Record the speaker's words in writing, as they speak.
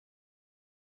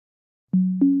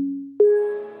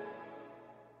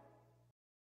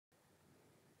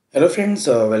Hello friends,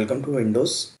 welcome to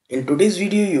Windows. In today's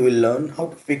video, you will learn how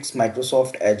to fix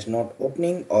Microsoft Edge not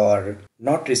opening or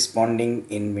not responding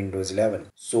in Windows 11.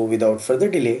 So without further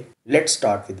delay, let's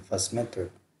start with the first method.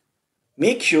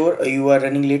 Make sure you are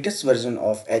running latest version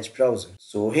of Edge browser.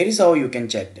 So here is how you can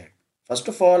check that. First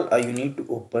of all, you need to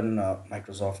open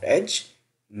Microsoft Edge.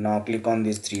 Now click on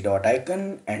this three dot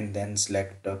icon and then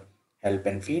select help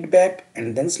and feedback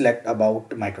and then select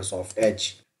about Microsoft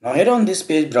Edge. Now here on this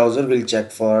page, browser will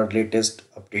check for latest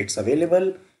updates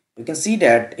available. You can see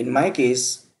that in my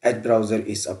case, Edge browser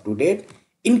is up to date.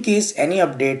 In case any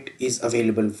update is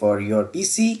available for your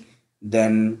PC,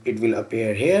 then it will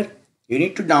appear here. You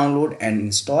need to download and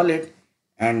install it,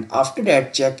 and after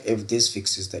that check if this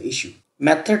fixes the issue.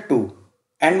 Method 2.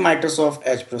 End Microsoft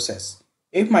Edge process.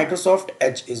 If Microsoft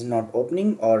Edge is not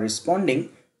opening or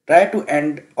responding, try to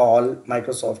end all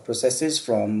Microsoft processes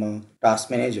from Task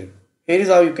Manager. Here is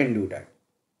how you can do that.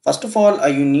 First of all,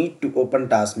 you need to open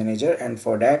Task Manager, and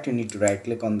for that you need to right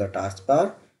click on the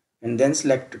taskbar and then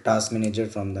select Task Manager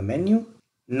from the menu.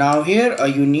 Now here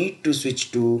you need to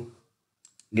switch to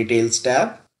Details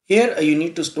tab. Here you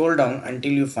need to scroll down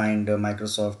until you find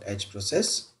Microsoft Edge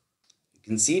process. You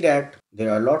can see that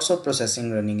there are lots of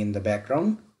processing running in the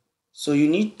background. So you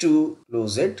need to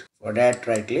close it. For that,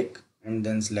 right click and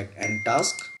then select End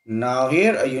Task. Now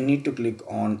here you need to click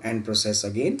on End Process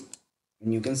again.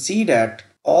 And you can see that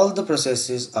all the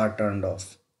processes are turned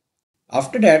off.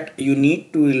 After that, you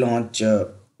need to relaunch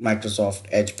Microsoft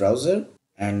Edge browser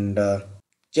and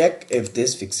check if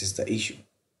this fixes the issue.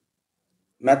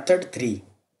 Method 3.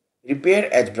 Repair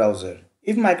Edge browser.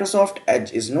 If Microsoft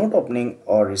Edge is not opening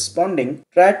or responding,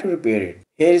 try to repair it.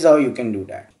 Here is how you can do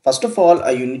that. First of all,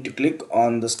 you need to click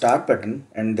on the Start button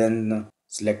and then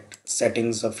select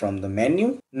Settings from the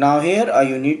menu. Now here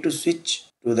you need to switch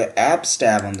to the Apps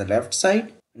tab on the left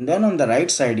side, and then on the right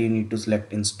side you need to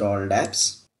select Installed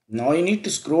Apps. Now you need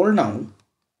to scroll down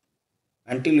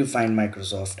until you find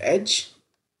Microsoft Edge.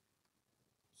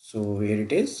 So here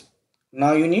it is.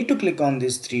 Now you need to click on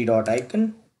this three dot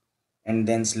icon and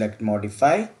then select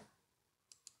Modify.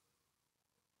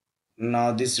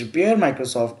 Now this Repair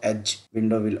Microsoft Edge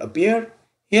window will appear.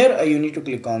 Here you need to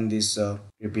click on this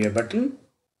repair button,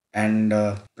 and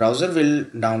browser will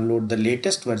download the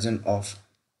latest version of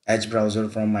Edge browser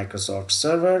from Microsoft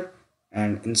server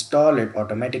and install it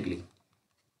automatically.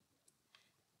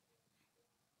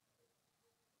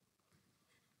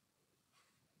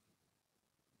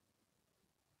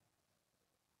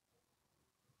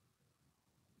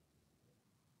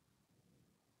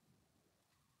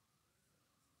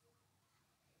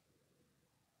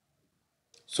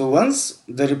 So once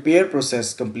the repair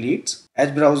process completes,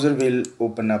 Edge browser will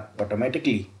open up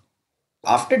automatically.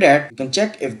 After that, you can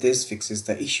check if this fixes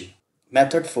the issue.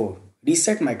 Method 4.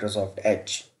 Reset Microsoft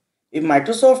Edge. If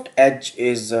Microsoft Edge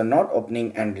is not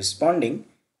opening and responding,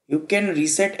 you can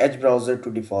reset Edge browser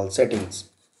to default settings.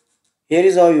 Here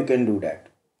is how you can do that.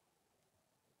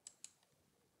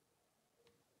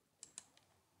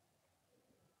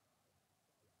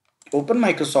 Open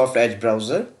Microsoft Edge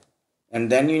browser and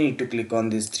then you need to click on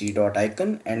this three dot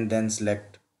icon and then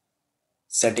select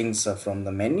Settings from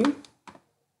the menu.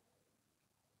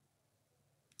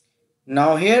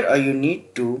 Now here you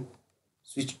need to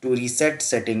switch to Reset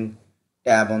Setting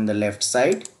tab on the left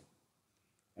side,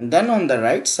 and then on the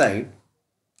right side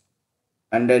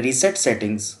under Reset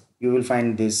Settings you will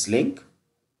find this link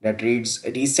that reads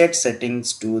Reset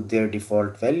Settings to their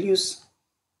default values.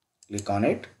 Click on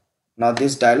it. Now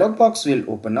this dialog box will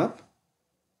open up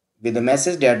with a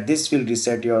message that this will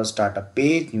reset your startup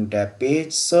page, new tab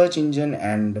page, search engine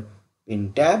and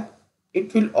pin tab.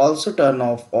 It will also turn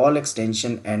off all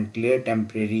extension and clear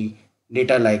temporary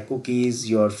data like cookies,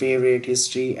 your favorite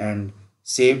history and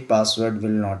saved password will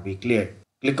not be cleared.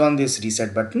 Click on this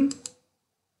reset button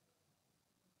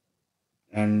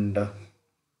and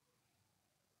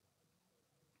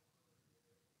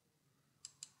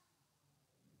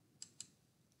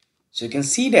so you can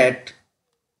see that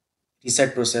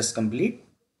reset process complete.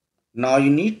 Now you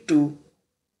need to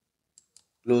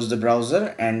close the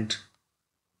browser and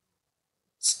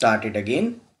start it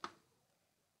again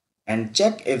and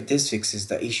check if this fixes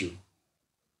the issue.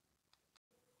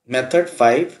 Method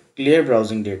 5. Clear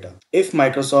browsing data. If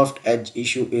Microsoft Edge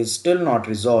issue is still not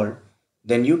resolved,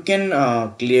 then you can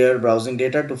clear browsing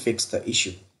data to fix the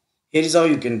issue. Here is how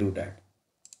you can do that.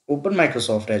 Open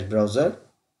Microsoft Edge browser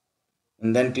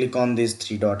and then click on this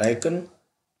three dot icon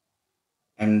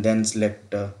and then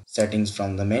select Settings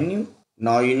from the menu.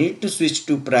 Now you need to switch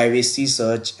to Privacy,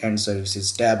 Search and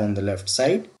Services tab on the left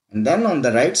side, and then on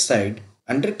the right side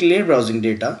Under clear browsing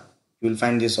data, you will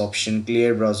find this option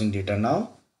clear browsing data now.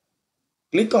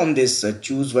 Click on this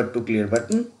choose what to clear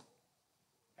button,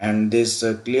 and this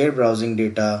clear browsing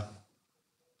data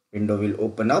window will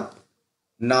open up.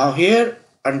 Now here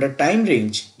under time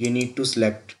range, you need to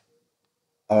select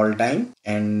all time,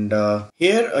 and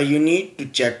here you need to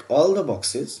check all the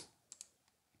boxes.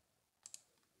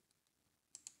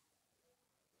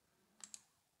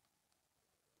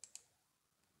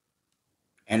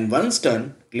 And once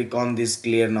done, click on this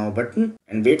clear now button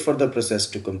and wait for the process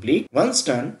to complete. Once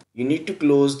done, you need to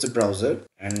close the browser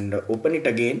and open it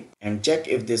again and check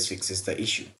if this fixes the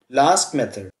issue. Last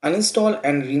method, uninstall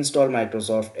and reinstall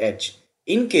Microsoft Edge.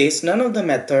 In case none of the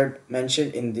method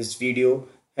mentioned in this video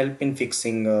help in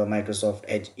fixing Microsoft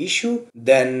Edge issue,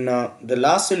 then the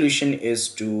last solution is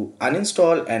to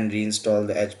uninstall and reinstall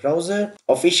the Edge browser.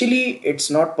 Officially, it's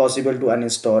not possible to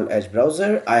uninstall Edge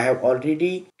browser. I have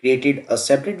already created a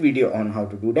separate video on how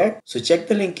to do that. So check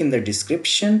the link in the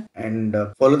description and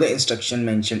follow the instruction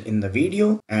mentioned in the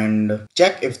video and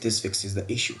check if this fixes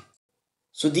the issue.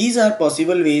 So these are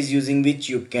possible ways using which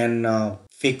you can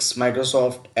fix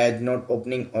Microsoft Edge not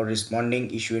opening or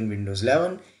responding issue in Windows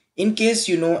 11. In case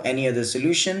you know any other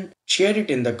solution, share it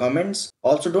in the comments.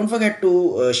 Also, don't forget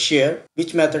to share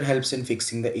which method helps in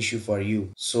fixing the issue for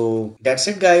you. So that's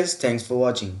it guys. Thanks for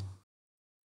watching.